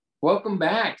Welcome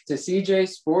back to CJ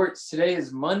Sports. Today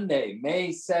is Monday, May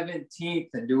 17th,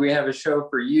 and do we have a show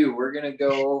for you? We're going to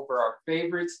go over our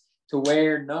favorites to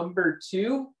wear number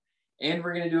 2, and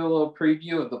we're going to do a little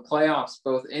preview of the playoffs.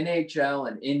 Both NHL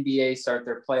and NBA start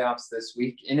their playoffs this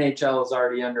week. NHL is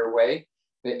already underway,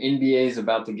 but NBA is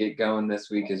about to get going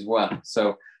this week as well.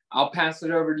 So I'll pass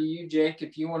it over to you, Jake,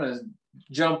 if you want to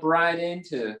jump right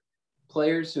into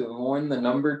players who have worn the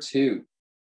number 2.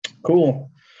 Cool.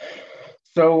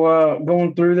 So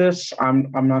going through this,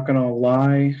 I'm not gonna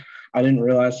lie, I didn't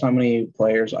realize how many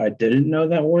players I didn't know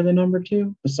that wore the number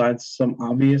 2, besides some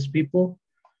obvious people.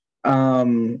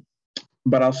 But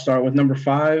I'll start with number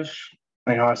 5.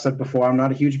 I said before, I'm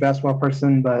not a huge basketball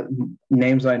person, but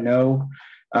names I know.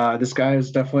 This guy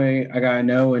is definitely a guy I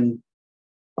know and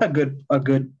a good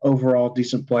overall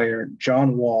decent player,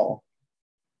 John Wall.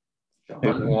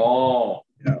 John Wall.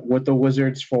 Yeah, with the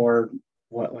Wizards for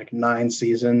 9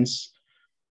 seasons.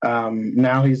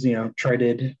 Now he's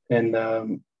traded in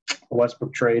the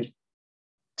Westbrook trade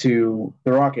to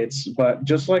the Rockets, but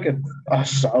just like a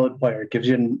solid player, gives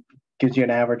you an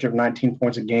average of 19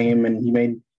 points a game, and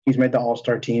he's made the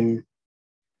All-Star team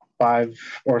the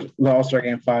All-Star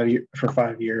game for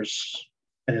 5 years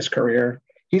in his career.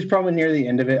 He's probably near the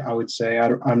end of it, I would say.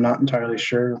 I'm not entirely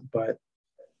sure, but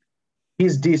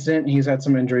he's decent. He's had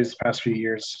some injuries the past few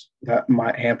years that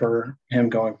might hamper him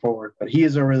going forward, but he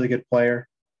is a really good player.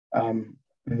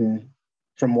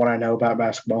 From what I know about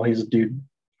basketball, he's a dude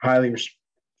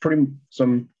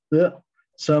some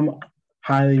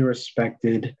highly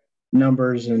respected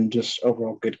numbers and just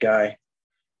overall good guy.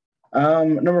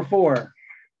 Number 4,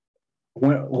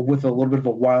 went with a little bit of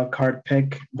a wild card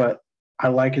pick, but I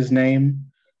like his name,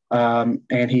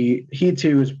 and he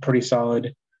too is pretty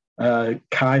solid.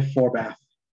 Kai Forbath.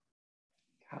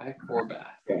 Kai Forbath.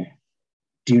 Okay.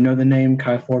 Do you know the name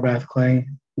Kai Forbath, Clay?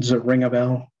 Does it ring a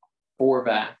bell?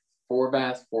 Forbath.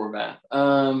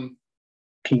 Can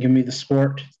you give me the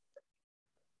sport?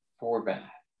 Forbath.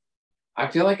 I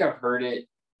feel like I've heard it.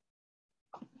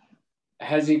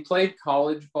 Has he played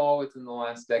college ball within the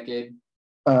last decade?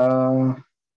 No.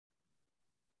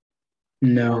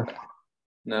 No.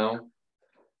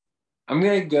 I'm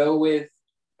going to go with,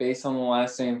 based on the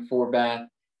last name, Forbath.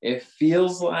 It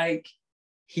feels like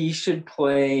he should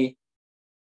play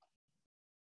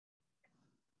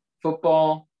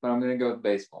football, but I'm going to go with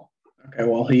baseball. Okay,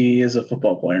 well, he is a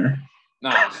football player.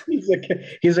 Nah. He's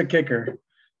a kicker.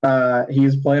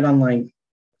 He's played on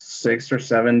 6 or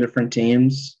 7 different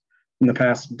teams in the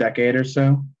past decade or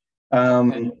so.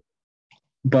 Okay.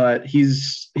 But he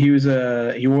wore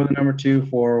the number 2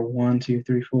 for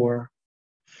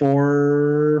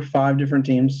 5 different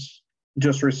teams.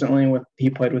 Just recently,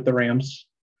 he played with the Rams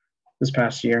this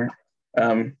past year.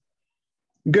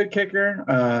 Good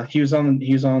kicker. He was on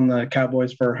the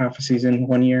Cowboys for half a season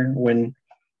one year when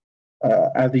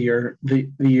the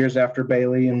years after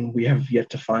Bailey, and we have yet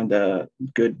to find a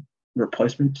good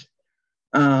replacement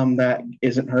that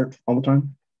isn't hurt all the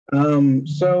time.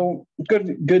 So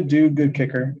good dude, good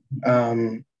kicker.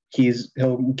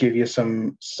 He'll give you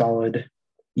some solid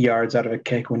yards out of a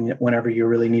kick whenever you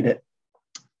really need it.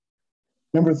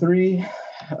 Number 3,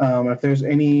 if there's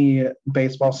any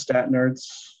baseball stat nerds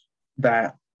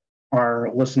that are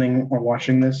listening or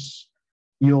watching this,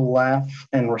 you'll laugh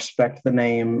and respect the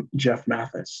name Jeff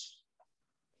Mathis.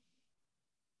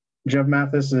 Jeff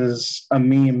Mathis is a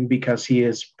meme because he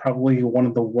is probably one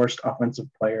of the worst offensive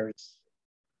players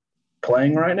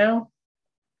playing right now,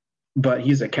 but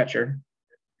he's a catcher.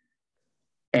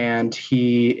 And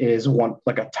he is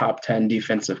a top 10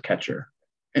 defensive catcher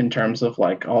in terms of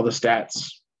all the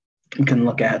stats you can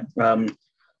look at.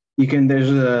 There's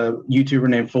a YouTuber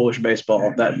named Foolish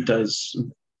Baseball that does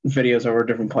videos over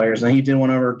different players, and he did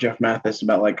one over Jeff Mathis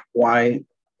about why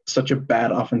such a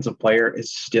bad offensive player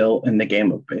is still in the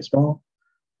game of baseball,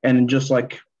 and just a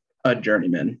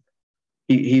journeyman.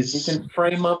 He can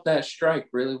frame up that strike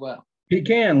really well. He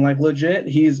can legit.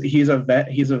 He's a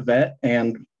vet,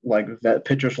 and vet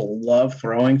pitchers will love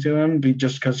throwing to him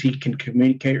just because he can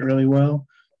communicate really well,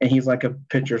 and he's a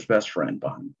pitcher's best friend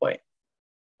behind the plate.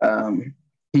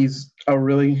 He's a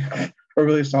really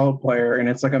solid player, and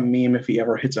it's a meme if he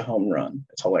ever hits a home run.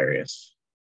 It's hilarious.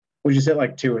 We just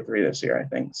hit 2 or 3 this year, I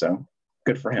think. So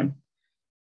good for him.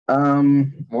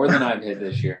 More than I've hit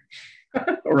this year.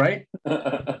 Right?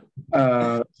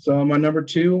 So my number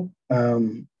 2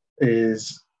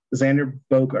 is Xander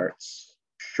Bogaerts,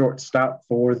 shortstop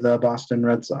for the Boston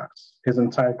Red Sox. His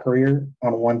entire career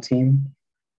on one team.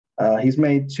 He's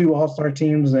made 2 All-Star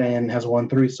teams and has won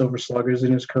 3 Silver Sluggers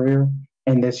in his career.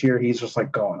 And this year he's just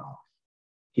going off.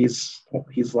 He's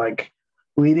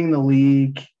leading the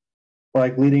league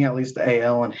like leading at least the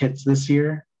AL in hits this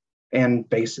year and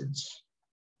bases.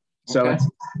 So Okay.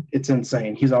 it's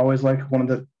insane. He's always like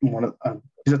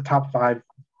he's a top 5,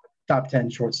 top 10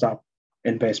 shortstop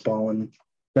in baseball, and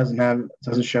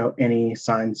doesn't show any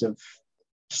signs of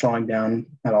slowing down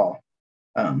at all.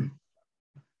 And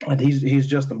he's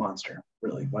just a monster,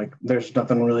 really. Like there's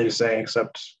nothing really to say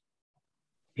except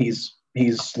he's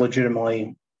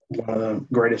legitimately one of the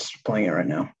greatest playing it right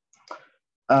now.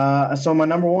 So my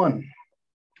number one,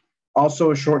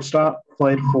 also a shortstop,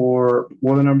 played for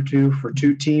the number 2 for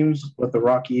 2 teams with the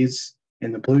Rockies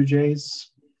and the Blue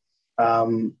Jays.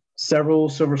 Several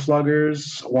Silver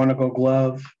Sluggers, won a Gold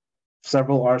Glove,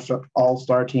 several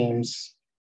All-Star teams.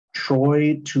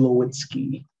 Troy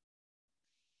Tulowitzki.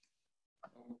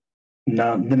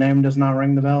 No, the name does not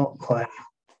ring the bell. Clay,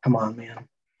 come on, man.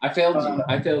 I failed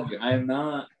you. I'm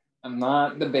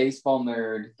not the baseball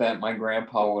nerd that my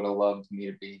grandpa would have loved me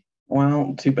to be.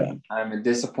 Well, too bad. I'm a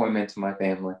disappointment to my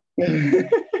family.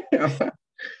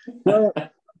 Well,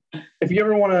 if you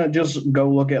ever want to just go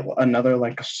look at another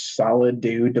like solid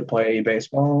dude to play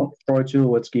baseball, Troy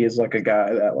Tulowitzki is like a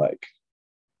guy that like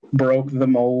broke the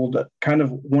mold, kind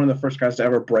of one of the first guys to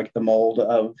ever break the mold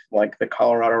of like the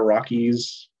Colorado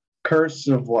Rockies curse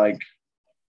of like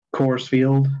Coors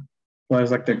Field. Well,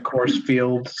 there's like the Coors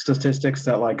Field statistics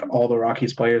that like all the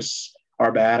Rockies players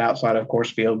are bad outside of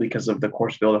Coors Field because of the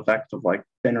Coors Field effect of like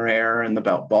thinner air and the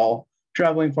belt ball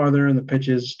traveling farther and the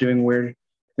pitches doing weird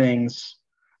things.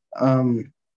 But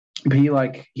he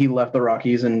left the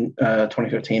Rockies in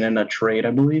 2015 in a trade,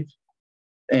 I believe,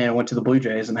 and went to the Blue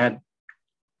Jays and had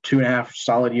 2.5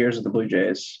 solid years at the Blue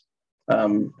Jays,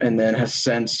 and then has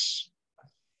since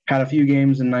had a few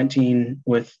games in 19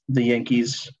 with the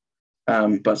Yankees,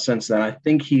 but since then I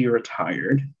think he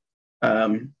retired.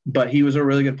 But he was a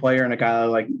really good player and a guy I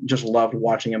like just loved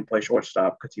watching him play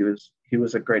shortstop because he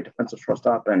was a great defensive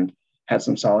shortstop and had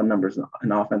some solid numbers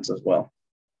in offense as well.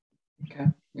 Okay.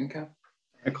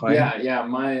 Yeah.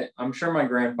 I'm sure my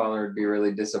grandfather would be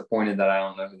really disappointed that I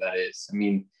don't know who that is. I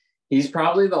mean, he's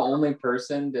probably the only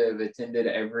person to have attended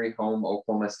every home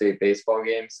Oklahoma State baseball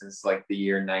game since like the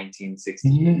year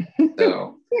 1968.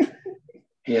 So,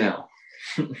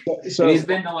 so he's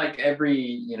been to like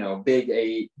every, Big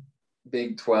 8,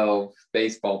 Big 12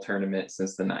 baseball tournament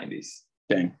since the 90s.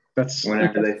 Dang. That's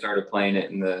whenever they started playing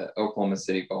it in the Oklahoma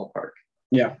City ballpark.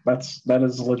 Yeah, that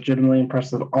is legitimately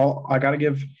impressive. I got to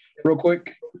give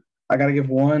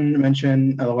one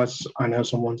mention, otherwise I know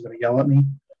someone's going to yell at me.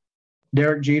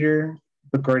 Derek Jeter,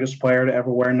 the greatest player to ever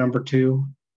wear number 2.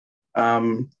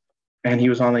 And he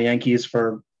was on the Yankees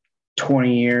for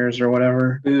 20 years or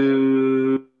whatever.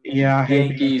 Boo. Yeah, I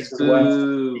hate Yankees.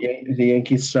 Boo. The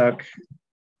Yankees suck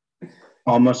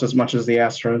almost as much as the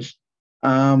Astros.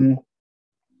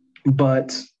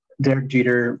 But Derek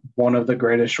Jeter, one of the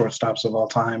greatest shortstops of all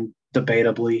time,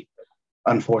 debatably,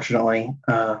 unfortunately.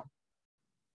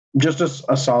 Just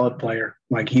a solid player.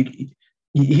 Like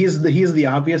he's the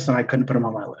obvious, and I couldn't put him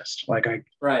on my list.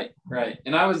 Right.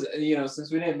 And I was,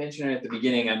 since we didn't mention it at the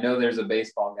beginning, I know there's a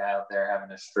baseball guy out there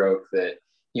having a stroke that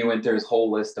he went through his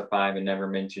whole list of 5 and never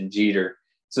mentioned Jeter.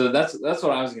 So that's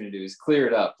what I was going to do is clear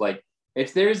it up. Like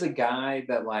if there's a guy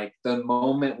that like the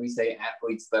moment we say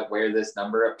athletes that wear this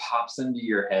number, it pops into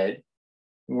your head,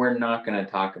 we're not going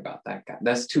to talk about that guy.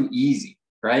 That's too easy,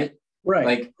 right? Right.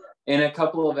 Like in a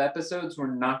couple of episodes,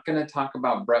 we're not going to talk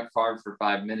about Brett Favre for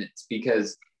 5 minutes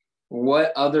because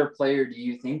what other player do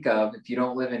you think of if you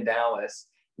don't live in Dallas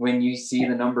when you see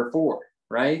the number 4,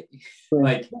 right?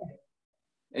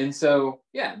 And so,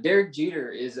 yeah, Derek Jeter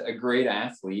is a great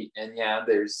athlete. And yeah,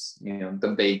 there's,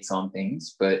 debates on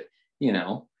things, but,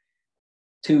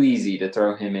 too easy to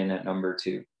throw him in at number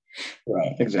 2.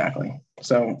 Right, exactly.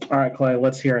 So, all right, Clay,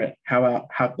 let's hear it. How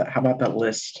about that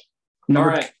list? All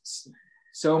right.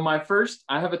 So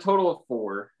I have a total of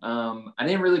 4. I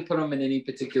didn't really put them in any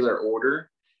particular order.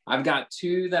 I've got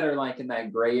 2 that are like in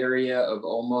that gray area of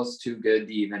almost too good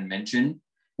to even mention.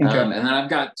 Okay. And then I've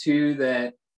got 2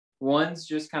 that one's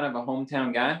just kind of a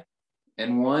hometown guy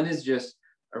and one is just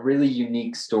a really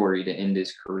unique story to end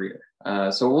his career.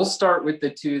 So we'll start with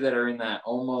the 2 that are in that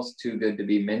almost too good to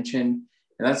be mentioned.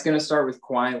 And that's going to start with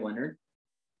Kawhi Leonard.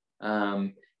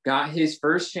 Got his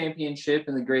first championship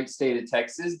in the great state of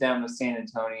Texas down with San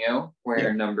Antonio,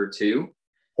 wearing number 2.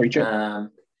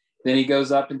 Then he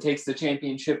goes up and takes the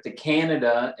championship to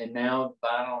Canada. And now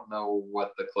I don't know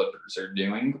what the Clippers are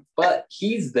doing, but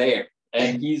he's there.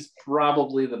 And he's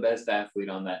probably the best athlete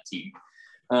on that team.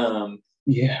 I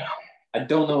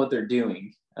don't know what they're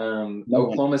doing.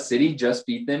 Oklahoma City just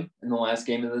beat them in the last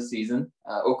game of the season.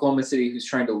 Oklahoma City, who's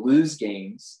trying to lose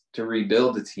games to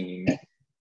rebuild the team,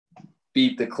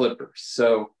 beat the Clippers.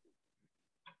 So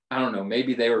I don't know.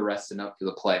 Maybe they were resting up for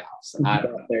the playoffs. I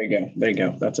don't know. There you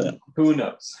go. That's it. Who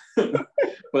knows?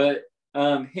 But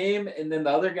him, and then the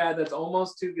other guy that's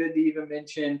almost too good to even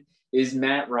mention is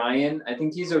Matt Ryan. I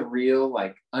think he's a real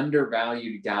like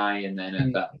undervalued guy in the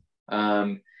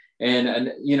NFL.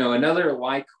 And you know, another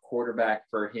like quarterback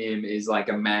for him is like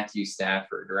a Matthew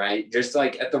Stafford, right? Just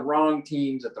like at the wrong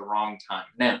teams at the wrong time.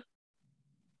 Now,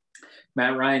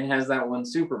 Matt Ryan has that one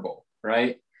Super Bowl,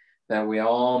 right? That we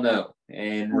all know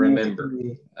and remember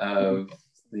of,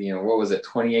 you know, what was it,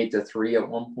 28-3 at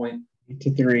one point?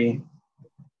 8-3.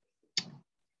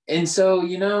 And so,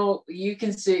 you know, you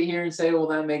can sit here and say, well,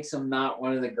 that makes him not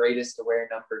one of the greatest to wear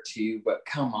number 2, but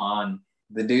come on,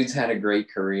 the dude's had a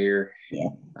great career. Yeah.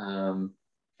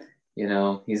 You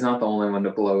know, he's not the only one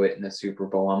to blow it in the Super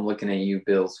Bowl. I'm looking at you,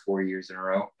 Bills, 4 years in a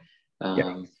row.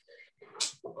 Yeah.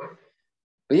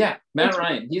 But yeah, Matt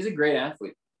Ryan, he's a great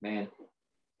athlete, man.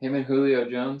 Him and Julio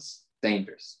Jones,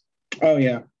 dangerous. Oh,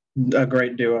 yeah. A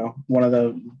great duo. One of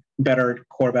the better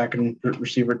quarterback and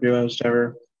receiver duos to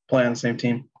ever play on the same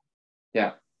team.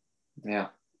 Yeah. Yeah.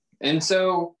 And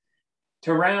so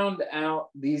to round out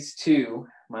these two,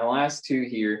 my last two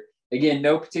here, again,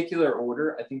 no particular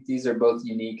order. I think these are both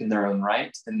unique in their own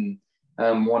right. And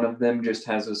one of them just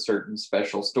has a certain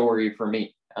special story for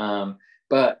me.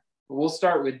 But we'll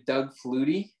start with Doug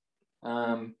Flutie,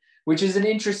 which is an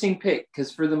interesting pick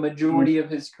because for the majority of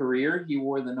his career, he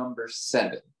wore the number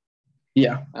 7.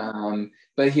 Yeah.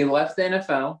 But he left the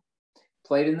NFL,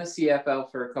 played in the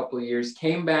CFL for a couple of years,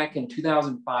 came back in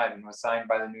 2005 and was signed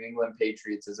by the New England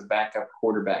Patriots as a backup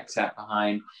quarterback, sat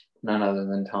behind none other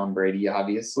than Tom Brady,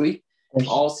 obviously,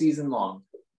 all season long.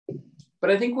 But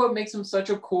I think what makes him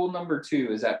such a cool number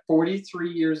 2 is at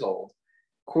 43 years old,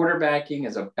 quarterbacking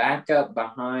as a backup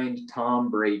behind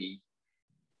Tom Brady.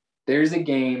 There's a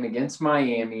game against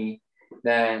Miami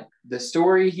that the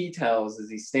story he tells is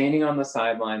he's standing on the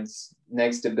sidelines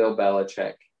next to Bill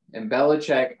Belichick. And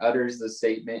Belichick utters the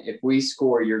statement, if we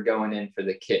score, you're going in for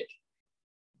the kick.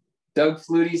 Doug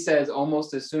Flutie says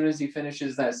almost as soon as he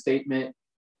finishes that statement,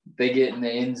 they get in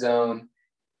the end zone.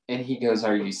 And he goes,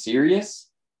 are you serious?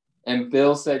 And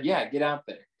Bill said, yeah, get out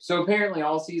there. So apparently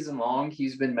all season long,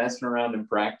 he's been messing around in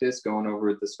practice, going over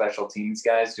with the special teams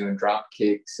guys, doing drop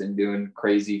kicks and doing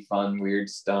crazy, fun, weird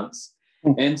stunts.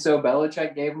 And so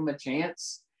Belichick gave him a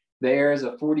chance there as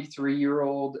a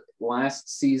 43-year-old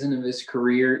last season of his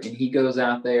career, and he goes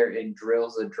out there and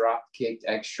drills a drop-kicked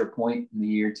extra point in the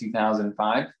year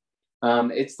 2005.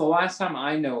 It's the last time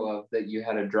I know of that you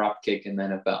had a drop kick in the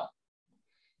NFL.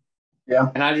 Yeah.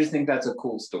 And I just think that's a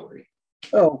cool story.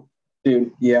 Oh,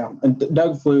 dude, yeah. And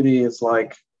Doug Flutie is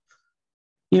like,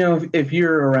 you know, if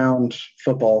you're around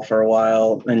football for a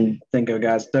while and think of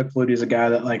guys, Doug Flutie is a guy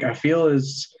that, like, I feel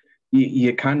is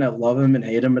you kind of love him and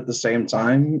hate him at the same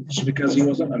time just because he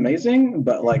wasn't amazing,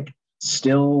 but, like,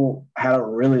 still had a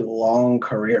really long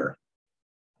career.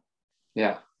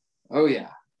 Yeah. Oh, yeah.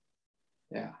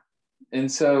 Yeah.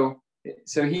 And so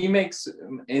he makes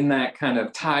in that kind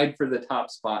of tied for the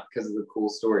top spot because of the cool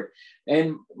story.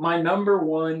 And my number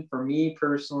 1 for me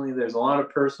personally, there's a lot of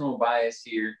personal bias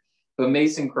here, but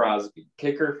Mason Crosby,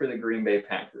 kicker for the Green Bay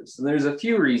Packers. And there's a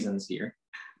few reasons here.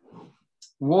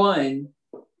 One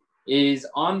is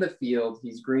on the field,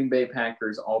 he's Green Bay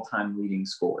Packers all-time leading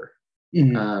scorer.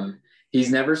 Mm-hmm.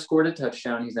 He's never scored a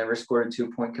touchdown. He's never scored a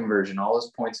 2-point conversion. All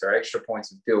his points are extra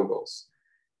points and field goals.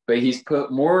 But he's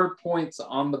put more points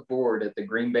on the board at the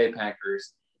Green Bay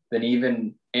Packers than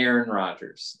even Aaron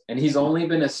Rodgers. And he's only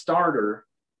been a starter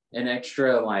an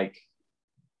extra, like,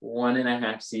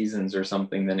 1.5 seasons or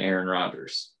something than Aaron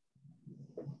Rodgers.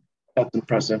 That's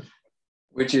impressive.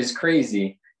 Which is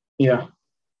crazy. Yeah.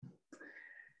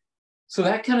 So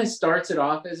that kind of starts it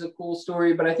off as a cool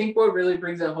story. But I think what really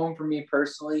brings it home for me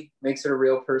personally, makes it a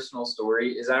real personal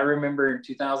story, is I remember in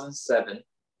 2007,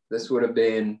 this would have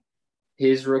been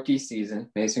his rookie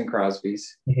season, Mason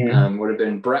Crosby's, would have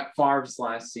been Brett Favre's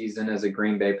last season as a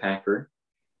Green Bay Packer.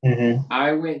 Mm-hmm.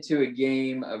 I went to a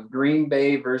game of Green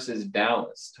Bay versus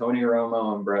Dallas, Tony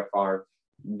Romo and Brett Favre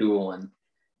dueling.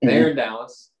 Mm-hmm. They're in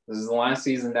Dallas. This is the last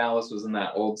season Dallas was in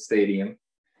that old stadium.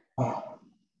 Oh.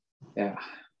 Yeah.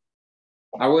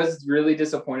 I was really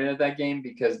disappointed at that game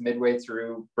because midway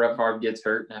through, Brett Favre gets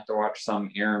hurt and I have to watch some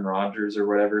Aaron Rodgers or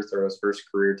whatever throw his first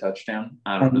career touchdown.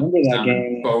 I don't know. It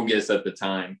sounded bogus at the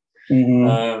time.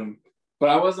 Mm-hmm. But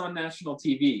I was on national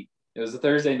TV. It was a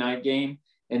Thursday night game.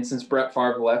 And since Brett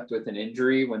Favre left with an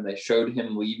injury, when they showed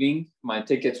him leaving, my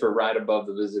tickets were right above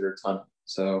the visitor tunnel.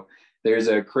 So there's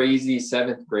a crazy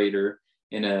 7th grader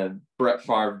in a Brett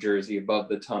Favre jersey above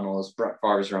the tunnel as Brett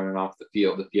Favre's running off the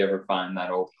field, if you ever find that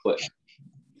old clip.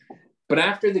 But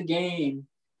after the game,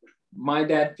 my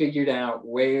dad figured out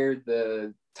where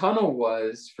the tunnel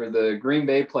was for the Green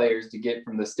Bay players to get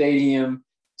from the stadium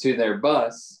to their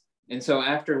bus. And so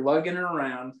after lugging it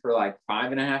around for like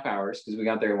 5.5 hours, because we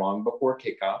got there long before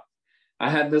kickoff, I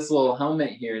had this little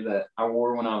helmet here that I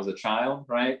wore when I was a child,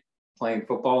 right? Playing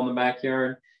football in the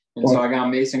backyard. And so I got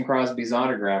Mason Crosby's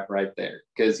autograph right there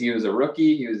because he was a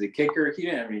rookie. He was a kicker. He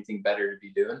didn't have anything better to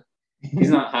be doing.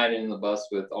 He's not hiding in the bus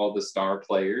with all the star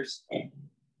players.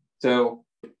 So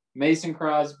Mason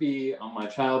Crosby on my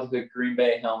childhood Green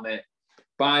Bay helmet,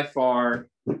 by far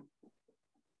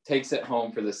takes it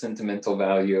home for the sentimental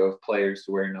value of players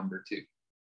to wear number 2.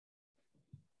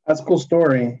 That's a cool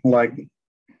story. Like,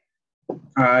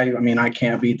 I mean, I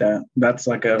can't beat that. That's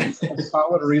like a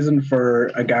solid reason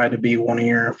for a guy to be one of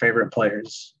your favorite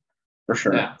players, for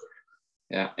sure.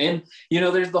 Yeah. And,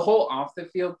 there's the whole off the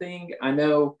field thing. I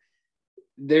know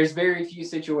there's very few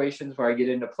situations where I get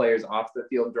into players off the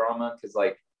field drama because,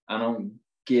 like, I don't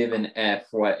give an F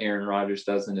what Aaron Rodgers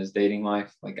does in his dating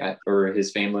life, or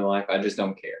his family life. I just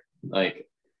don't care. Like,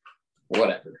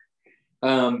 whatever.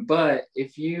 But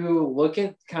if you look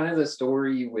at kind of the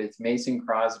story with Mason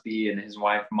Crosby and his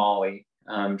wife, Molly,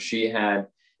 she had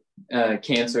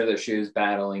cancer that she was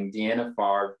battling. Deanna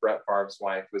Favre, Brett Favre's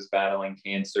wife, was battling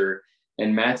cancer.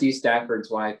 And Matthew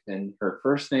Stafford's wife, and her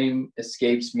first name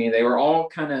escapes me. They were all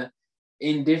kind of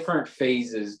in different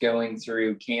phases going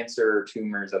through cancer or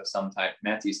tumors of some type.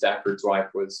 Matthew Stafford's wife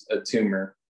was a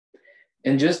tumor.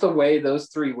 And just the way those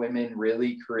 3 women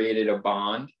really created a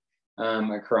bond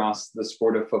across the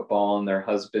sport of football, and their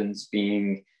husbands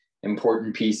being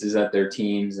important pieces at their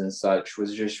teams and such,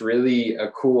 was just really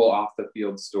a cool off the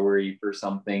field story for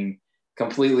something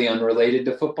completely unrelated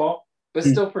to football, but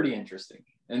still pretty interesting.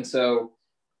 And so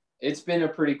it's been a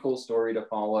pretty cool story to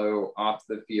follow off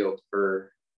the field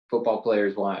for football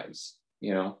players' wives,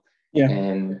 Yeah.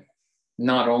 And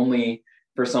not only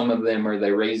for some of them are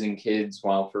they raising kids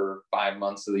while for 5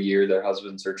 months of the year their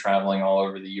husbands are traveling all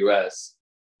over the U.S.,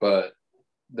 but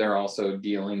they're also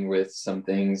dealing with some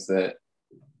things that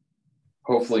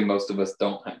hopefully most of us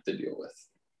don't have to deal with.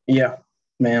 Yeah,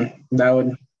 man, that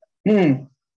would.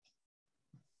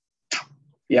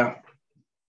 Yeah,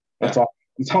 that's all.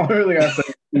 That's all I really got to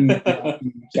say.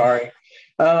 Sorry,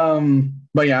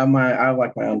 but yeah, I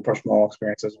like my own personal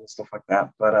experiences and stuff like that.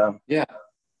 But yeah,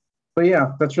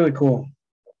 that's really cool.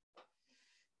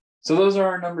 So those are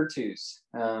our number 2s.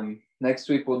 Next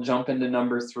week, we'll jump into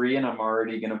number 3, and I'm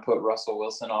already going to put Russell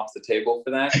Wilson off the table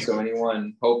for that. So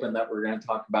anyone hoping that we're going to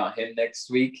talk about him next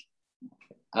week,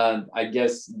 I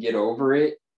guess get over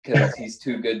it because he's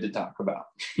too good to talk about.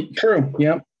 True.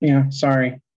 Yep. Yeah.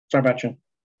 Sorry about you.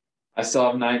 I still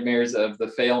have nightmares of the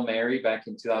Fail Mary back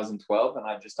in 2012, and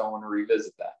I just don't want to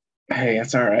revisit that. Hey,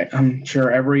 that's all right. I'm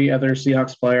sure every other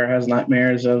Seahawks player has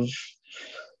nightmares of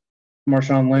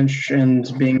Marshawn Lynch and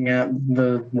being at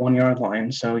the 1 yard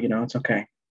line. So, it's okay.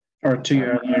 Or 2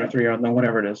 yard line or 3 yard line,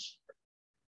 whatever it is.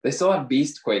 They still have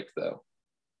Beastquake, though.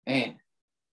 Man.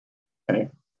 Hey,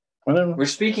 whatever. We're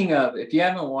speaking of, if you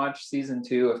haven't watched season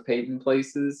 2 of Peyton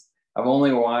Places, I've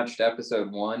only watched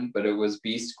episode 1, but it was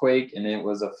Beastquake, and it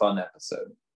was a fun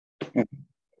episode.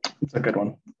 It's a good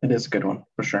one. It is a good one,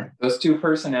 for sure. Those 2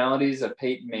 personalities of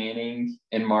Peyton Manning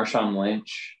and Marshawn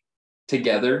Lynch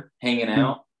together, hanging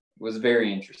out, was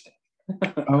very interesting.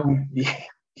 Oh,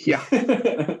 yeah.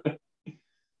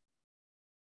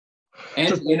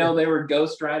 And, they were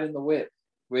ghost riding the whip,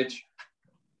 which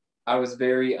I was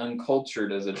very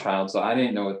uncultured as a child, so I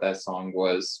didn't know what that song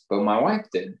was, but my wife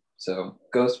did. So,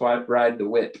 Ghost Ride the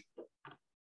Whip.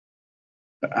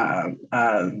 I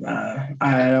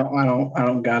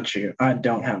don't got you. I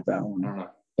don't have that one. I don't know.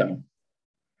 So.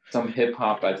 Some hip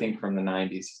hop, I think, from the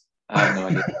 90s. I have no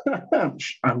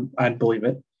idea. I'd believe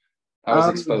it. I was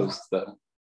exposed, though.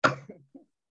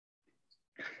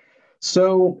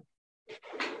 So,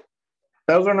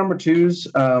 those are number 2s.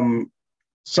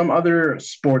 Some other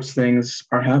sports things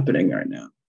are happening right now,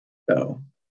 though.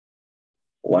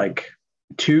 Like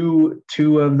two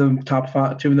of the top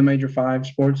 5, 2 of the major 5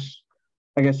 sports,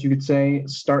 I guess you could say,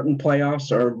 starting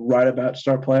playoffs or right about to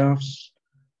start playoffs.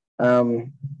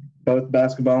 Both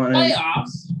basketball and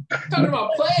playoffs. Talking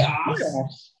about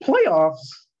playoffs. Playoffs.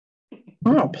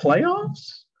 Oh,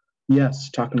 playoffs? Yes,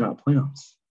 talking about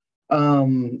playoffs.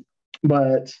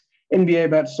 But NBA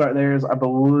about to start theirs, I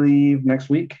believe, next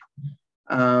week.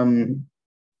 And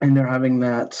they're having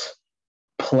that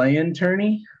play-in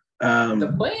tourney.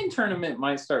 The play-in tournament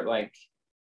might start like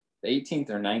the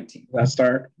 18th or 19th. Does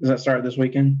that start this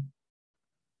weekend?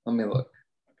 Let me look.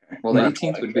 Well, the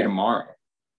 18th would be tomorrow.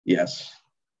 Yes.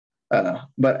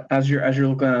 But as you're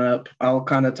looking it up, I'll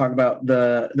kind of talk about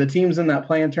the teams in that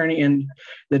play-in tourney and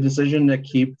the decision to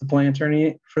keep the play-in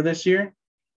tourney for this year.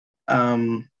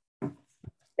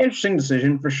 Interesting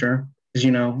decision for sure,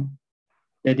 because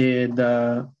they did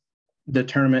the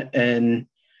tournament in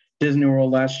Disney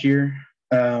World last year,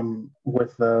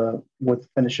 with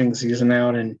finishing the season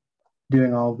out and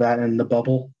doing all of that in the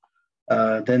bubble.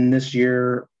 Then this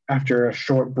year, after a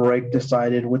short break,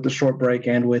 decided with the short break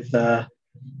and with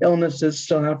illnesses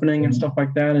still happening and stuff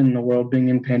like that, and the world being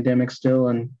in pandemic still,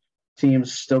 and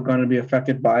teams still going to be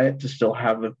affected by it, to still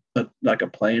have a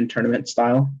play-in tournament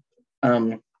style.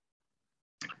 And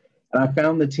I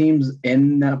found the teams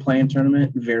in that play-in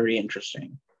tournament very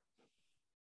interesting,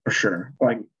 for sure.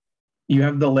 Like, you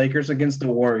have the Lakers against the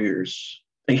Warriors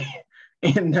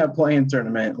in that play-in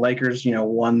tournament. Lakers,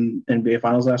 won NBA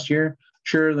Finals last year.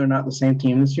 Sure, they're not the same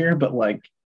team this year, but like,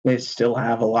 they still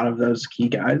have a lot of those key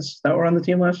guys that were on the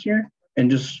team last year and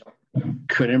just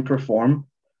couldn't perform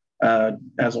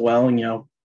as well. And,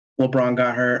 LeBron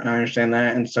got hurt. I understand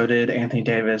that. And so did Anthony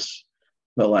Davis.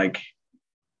 But like,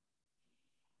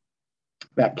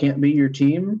 that can't be your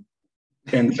team.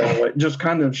 And so it just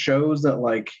kind of shows that,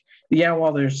 like, yeah,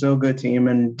 while they're still a good team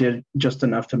and did just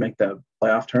enough to make the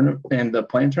playoff tournament and the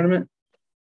play-in tournament,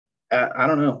 I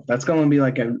don't know. That's going to be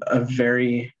like a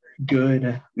very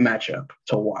good matchup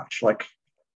to watch. Like,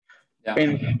 Yeah.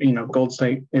 And Gold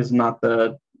State is not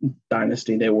the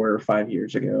dynasty they were 5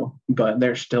 years ago, but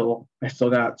they still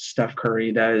got Steph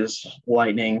Curry that is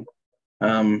lightning,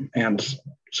 and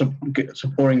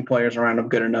supporting players around him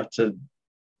good enough to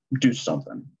do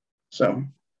something. So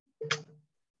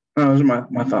those are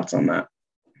my thoughts on that.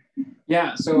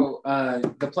 Yeah, so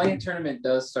the play-in tournament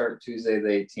does start Tuesday the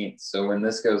 18th. So when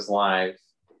this goes live,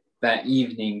 that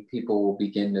evening, people will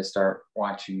begin to start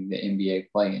watching the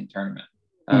NBA play-in tournament.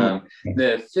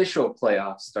 The official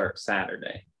playoffs start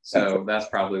Saturday. So that's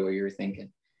probably what you were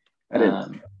thinking.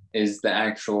 Is the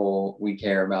actual, we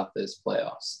care about this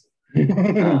playoffs.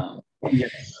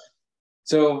 Yes.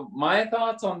 So my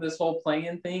thoughts on this whole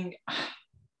play-in thing,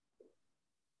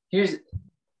 here's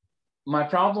my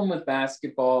problem with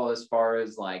basketball as far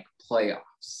as like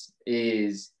playoffs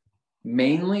is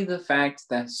mainly the fact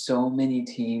that so many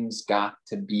teams got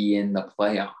to be in the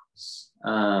playoffs.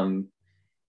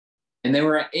 And they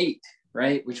were at 8,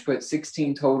 right? Which put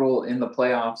 16 total in the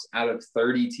playoffs out of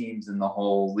 30 teams in the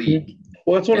whole league.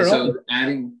 Well, that's what and it so always,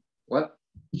 adding what?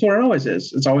 That's what it always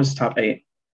is. It's always top 8.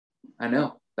 I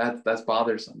know. That's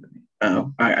bothersome to me.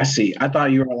 Oh, I see. I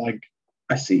thought you were like,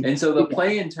 I see. And so the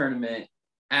play-in tournament,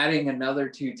 adding another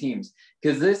 2 teams,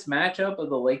 because this matchup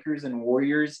of the Lakers and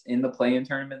Warriors in the play-in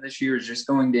tournament this year is just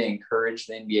going to encourage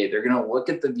the NBA. They're going to look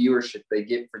at the viewership they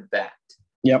get for that.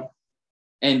 Yep.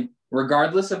 And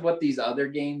regardless of what these other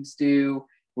games do,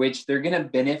 which they're going to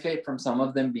benefit from some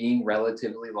of them being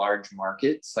relatively large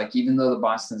markets, like even though the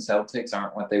Boston Celtics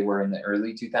aren't what they were in the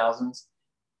early 2000s,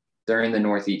 they're in the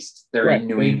Northeast. They're in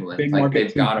New England. Like,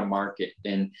 they've got a market.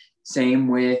 And same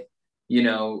with,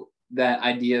 that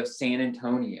idea of San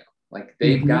Antonio. Like,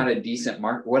 they've got a decent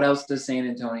market. What else does San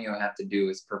Antonio have to do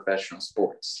with professional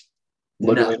sports?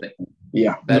 Literally. Nothing.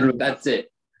 Yeah. That's it.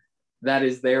 That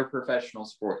is their professional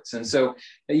sports. And so,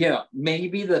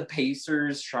 maybe the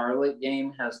Pacers-Charlotte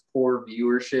game has poor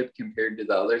viewership compared to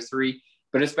the other 3,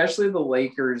 but especially the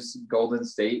Lakers-Golden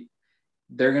State,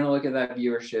 they're going to look at that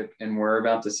viewership, and we're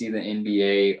about to see the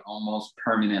NBA almost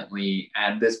permanently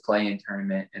add this play-in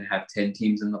tournament and have 10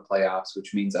 teams in the playoffs,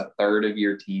 which means a third of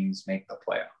your teams make the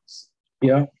playoffs.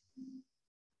 Yeah.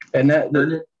 And that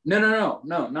no,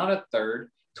 not a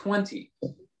third, 20,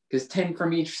 because 10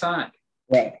 from each side.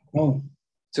 Right. Oh.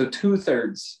 So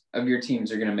 2/3 of your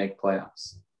teams are going to make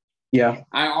playoffs. Yeah.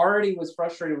 I already was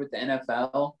frustrated with the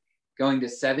NFL going to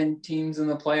 7 teams in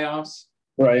the playoffs.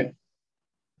 Right.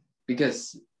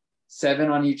 Because 7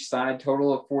 on each side,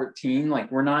 total of 14. Like,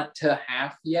 we're not to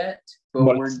half yet, but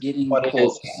we're getting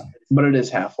close. But it is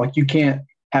half. Like, you can't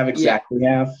have exactly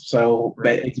half, so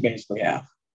it's basically half.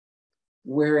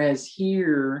 Whereas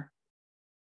here,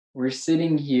 we're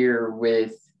sitting here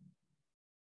with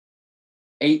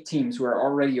 8 teams who are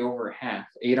already over half.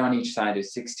 8 on each side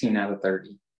is 16 out of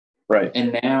 30. Right.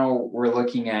 And now we're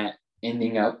looking at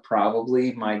ending up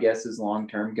probably, my guess is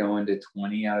long-term, going to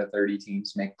 20 out of 30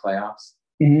 teams make playoffs.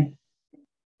 Mm-hmm.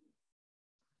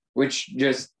 Which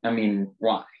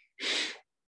why?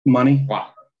 Money. Wow.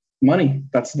 Money.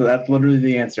 That's literally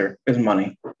the answer, is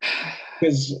money.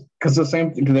 Because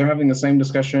they're having the same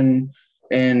discussion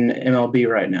in MLB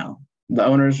right now. The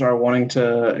owners are wanting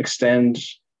to extend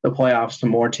the playoffs to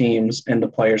more teams, and the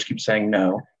players keep saying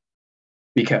no.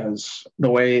 because the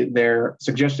way they're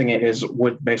suggesting it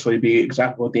would basically be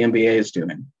exactly what the NBA is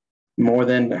doing. More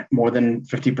than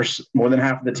 50%, more than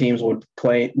half of the teams would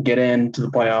get into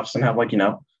the playoffs and have a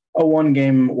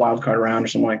 1-game wild card round or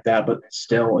something like that. But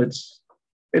still, it's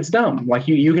dumb. Like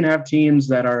you can have teams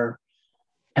that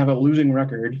have a losing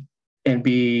record and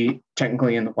be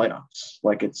technically in the playoffs.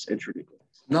 Like it's ridiculous.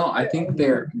 No, I think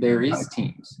there is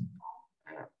teams.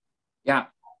 Yeah.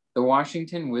 The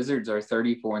Washington Wizards are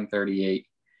 34-38.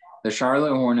 The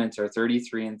Charlotte Hornets are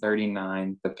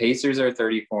 33-39. The Pacers are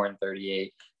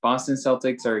 34-38. Boston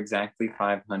Celtics are exactly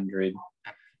 500.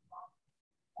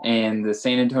 And the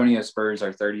San Antonio Spurs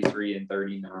are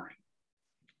 33-39.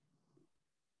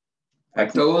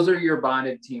 Like those are your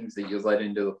bottom teams that you let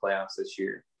into the playoffs this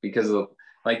year because of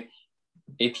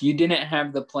if you didn't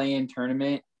have the play-in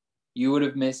tournament, you would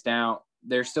have missed out.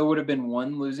 There still would have been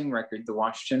one losing record. The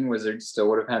Washington Wizards still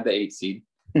would have had the 8th seed.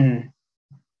 Mm-hmm.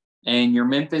 And your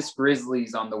Memphis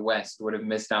Grizzlies on the West would have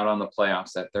missed out on the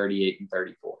playoffs at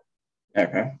 38-34.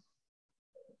 Okay.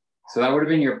 So that would have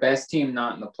been your best team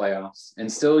not in the playoffs.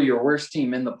 And still your worst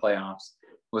team in the playoffs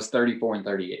was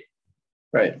 34-38.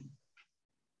 Right.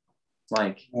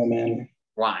 Oh, man.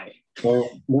 Why? Well,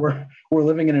 we're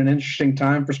living in an interesting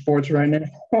time for sports right now.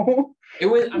 It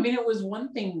was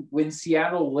one thing when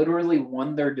Seattle literally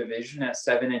won their division at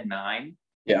 7-9.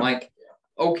 Yeah.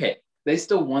 Okay, they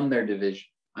still won their division.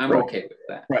 I'm okay with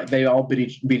that. Right. They all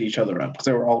beat each other up because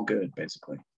they were all good,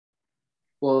 basically.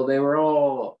 Well, they were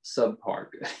all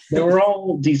subpar good. They were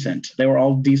all decent. They were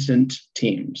all decent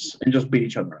teams and just beat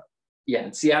each other up. Yeah,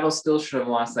 and Seattle still should have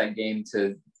lost that game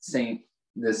to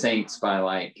the Saints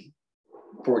by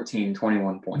 14,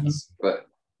 21 points. But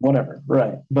whatever.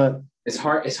 Right. But it's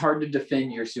hard to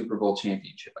defend your Super Bowl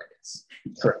championship, I guess.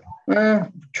 True.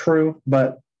 True,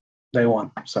 but they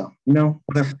won. So,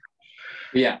 whatever.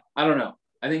 Yeah, I don't know.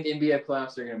 I think NBA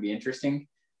playoffs are going to be interesting.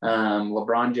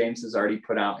 LeBron James has already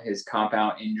put out his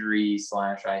cop-out injury /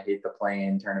 I hate the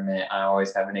play-in tournament. I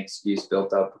always have an excuse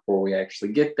built up before we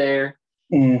actually get there.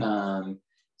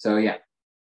 So, yeah.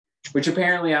 Which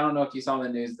apparently, I don't know if you saw the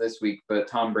news this week, but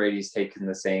Tom Brady's taken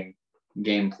the same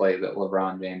gameplay that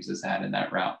LeBron James has had in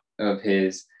that route of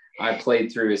his. I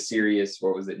played through a serious,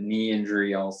 knee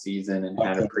injury all season and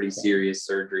had a pretty serious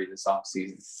surgery this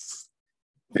offseason.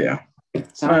 Yeah.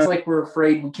 Sounds like we're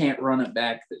afraid we can't run it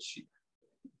back this year.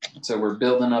 So we're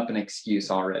building up an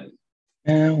excuse already.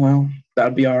 Yeah, well,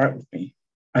 that'd be all right with me.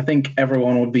 I think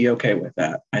everyone would be okay with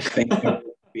that. I think everyone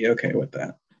would be okay with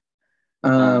that.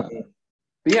 But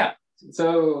yeah,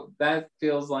 so that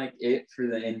feels like it for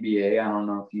the NBA. I don't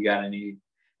know if you got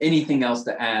anything else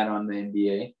to add on the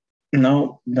NBA.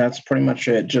 No, that's pretty much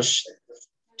it. Just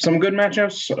some good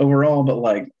matchups overall,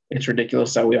 but it's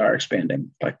ridiculous that we are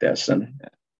expanding like this, and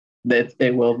that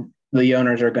the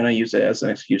owners are going to use it as an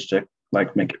excuse to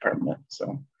make it permanent.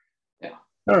 So yeah,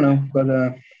 I don't know, but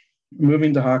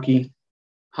moving to hockey.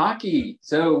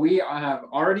 So we have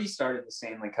already started the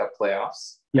Stanley Cup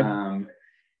playoffs. Yep.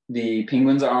 The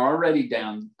Penguins are already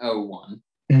down 0-1.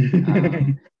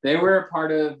 They were a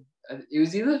part of it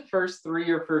was either the first 3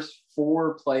 or first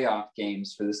 4 playoff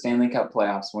games for the Stanley Cup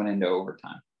playoffs went into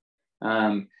overtime,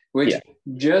 which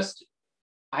just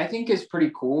I think is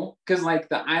pretty cool because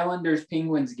the Islanders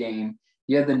Penguins game,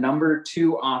 you had the number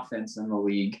 2 offense in the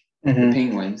league, the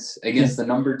Penguins, against the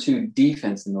number 2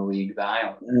 defense in the league, the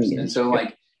Islanders. And so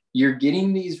you're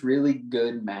getting these really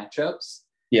good matchups.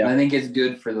 Yeah. I think it's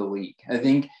good for the league. I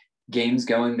think games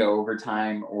going to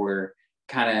overtime or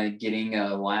kind of getting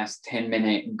a last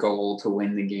 10-minute goal to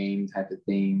win the game type of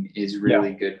thing is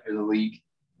really good for the league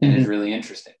and is really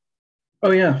interesting.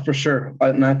 Oh, yeah, for sure.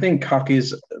 And I think hockey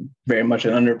is very much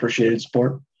an underappreciated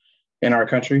sport in our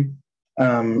country,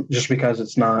 just because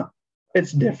it's different.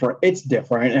 It's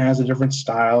different. It has a different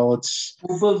style.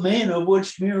 But man, I've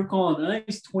watched Miracle on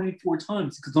Ice 24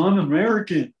 times because I'm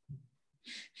American.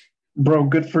 Bro,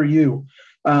 good for you.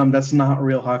 That's not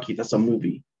real hockey. That's a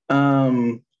movie.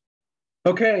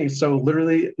 Okay, so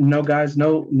literally, no guys,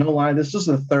 no lie. This is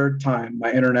the 3rd time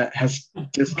my internet has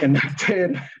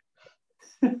disconnected.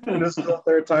 This is the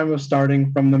 3rd time of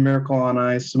starting from the Miracle on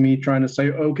Ice. Me trying to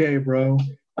say, okay, bro.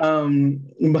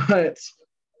 But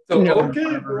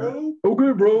okay, bro.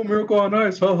 Okay, bro. Miracle on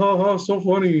Ice. Ha ha ha. So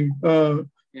funny. Yeah,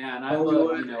 and I love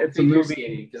it's figure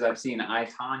skating because I've seen I,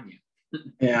 Tonya.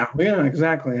 Yeah,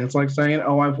 exactly. It's like saying,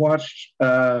 "Oh, I've watched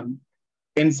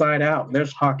Inside Out."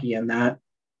 There's hockey in that.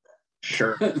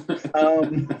 Sure. But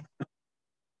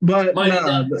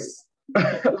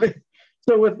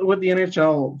so with the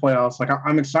NHL playoffs,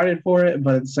 I'm excited for it,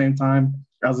 but at the same time,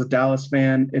 as a Dallas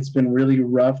fan, it's been really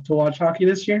rough to watch hockey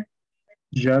this year,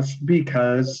 just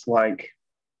because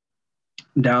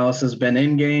Dallas has been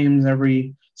in games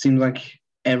seems like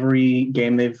every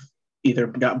game they've either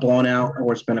got blown out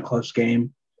or it's been a close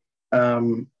game.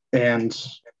 And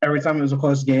every time it was a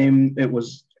close game, it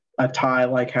was a tie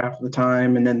like half the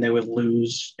time, and then they would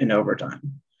lose in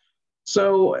overtime.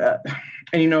 So,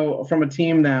 and from a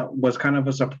team that was kind of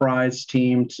a surprise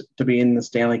team to be in the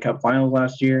Stanley Cup Finals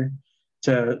last year,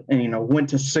 went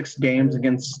to 6 games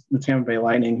against the Tampa Bay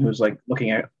Lightning, who's like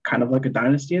looking at kind of like a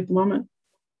dynasty at the moment.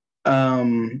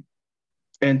 And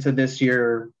to this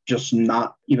year, just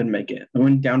not even make it. They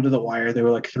went down to the wire. They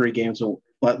were like 3 games.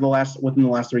 Within the last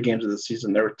 3 games of the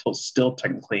season, they were still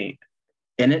technically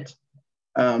in it,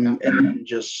 and then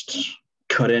just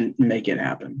couldn't make it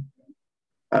happen.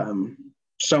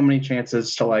 So many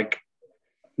chances to like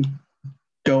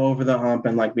go over the hump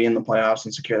and like be in the playoffs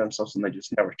and secure themselves, and they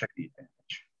just never took the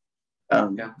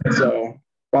advantage. So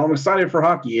while I'm excited for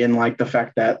hockey and like the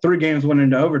fact that 3 games went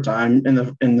into overtime in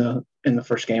the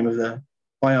first game of the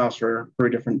playoffs for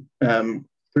 3 different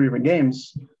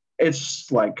games,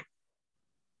 it's like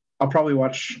I'll probably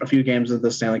watch a few games of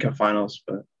the Stanley Cup Finals,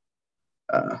 but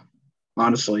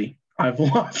honestly, I've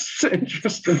lost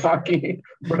interest in hockey.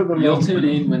 You'll tune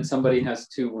in when somebody has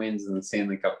 2 wins in the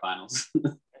Stanley Cup Finals.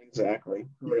 Exactly.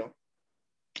 Real.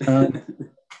 On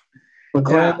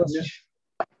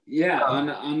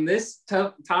this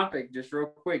topic, just real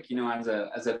quick, as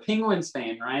a Penguins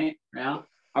fan, right now,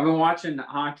 I've been watching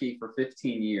hockey for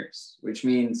 15 years, which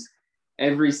means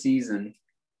every season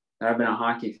that I've been a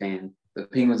hockey fan, the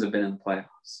Penguins have been in the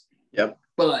playoffs. Yep.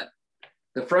 But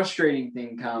the frustrating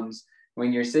thing comes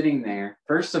when you're sitting there.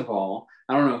 First of all,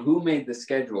 I don't know who made the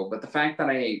schedule, but the fact that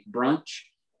I ate brunch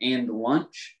and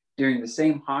lunch during the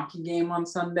same hockey game on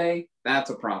Sunday, that's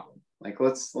a problem. Like,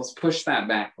 let's push that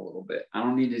back a little bit. I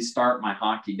don't need to start my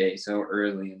hockey day so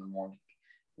early in the morning.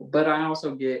 But I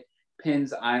also get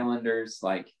Pens, Islanders,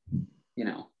 like,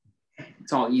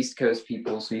 it's all East Coast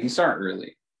people, so you can start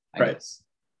early, I guess.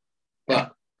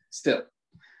 But still.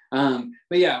 But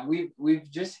yeah, we've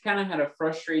just kind of had a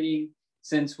frustrating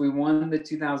since we won the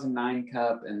 2009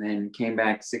 Cup and then came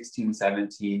back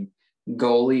 16-17.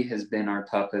 Goalie has been our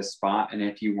toughest spot. And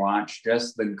if you watch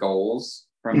just the goals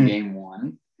from game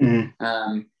 1,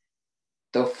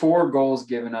 the 4 goals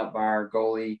given up by our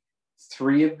goalie,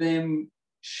 3 of them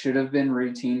should have been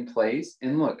routine plays.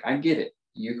 And look, I get it.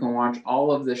 You can watch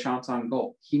all of the shots on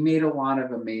goal. He made a lot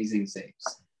of amazing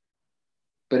saves.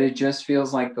 But it just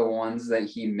feels like the ones that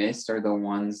he missed are the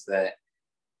ones that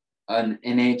an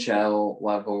NHL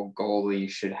level goalie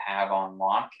should have on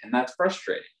lock. And that's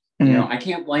frustrating. I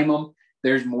can't blame him.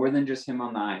 There's more than just him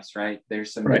on the ice, right?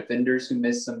 There's some defenders who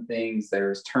miss some things.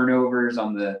 There's turnovers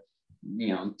on the,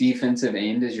 defensive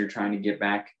end as you're trying to get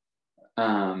back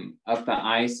up the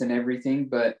ice and everything.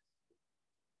 But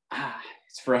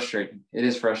it's frustrating. It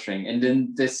is frustrating. And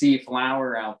then to see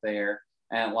Flower out there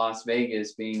at Las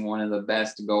Vegas being one of the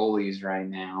best goalies right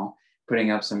now, putting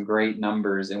up some great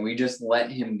numbers, and we just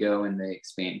let him go in the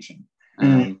expansion.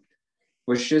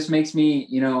 Which just makes me,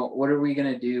 what are we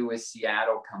going to do with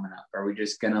Seattle coming up? Are we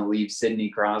just going to leave Sidney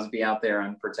Crosby out there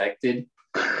unprotected?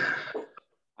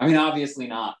 I mean, obviously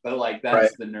not, but like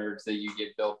that's the nerves that you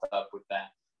get built up with that.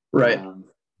 Right.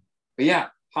 But yeah,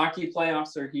 hockey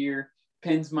playoffs are here.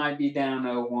 Pens might be down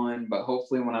 0-1, but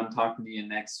hopefully when I'm talking to you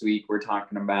next week, we're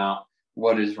talking about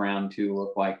what does round 2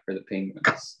 look like for the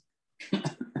Penguins.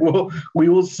 Well, we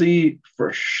will see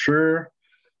for sure.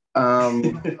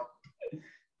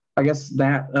 I guess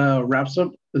that wraps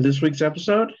up this week's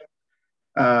episode.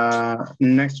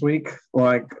 Next week,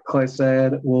 like Clay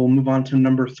said, we'll move on to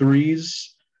number 3s.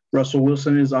 Russell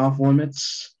Wilson is off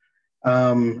limits.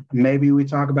 Maybe we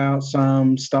talk about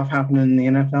some stuff happening in the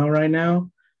NFL right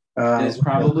now. It's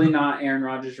probably not Aaron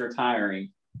Rodgers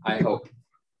retiring, I hope.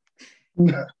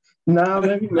 No,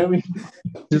 maybe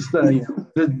just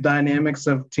the dynamics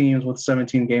of teams with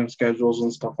 17-game schedules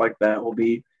and stuff like that will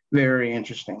be very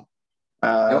interesting.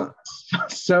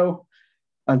 So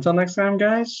until next time,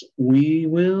 guys, we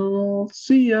will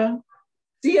see ya.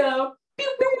 See ya.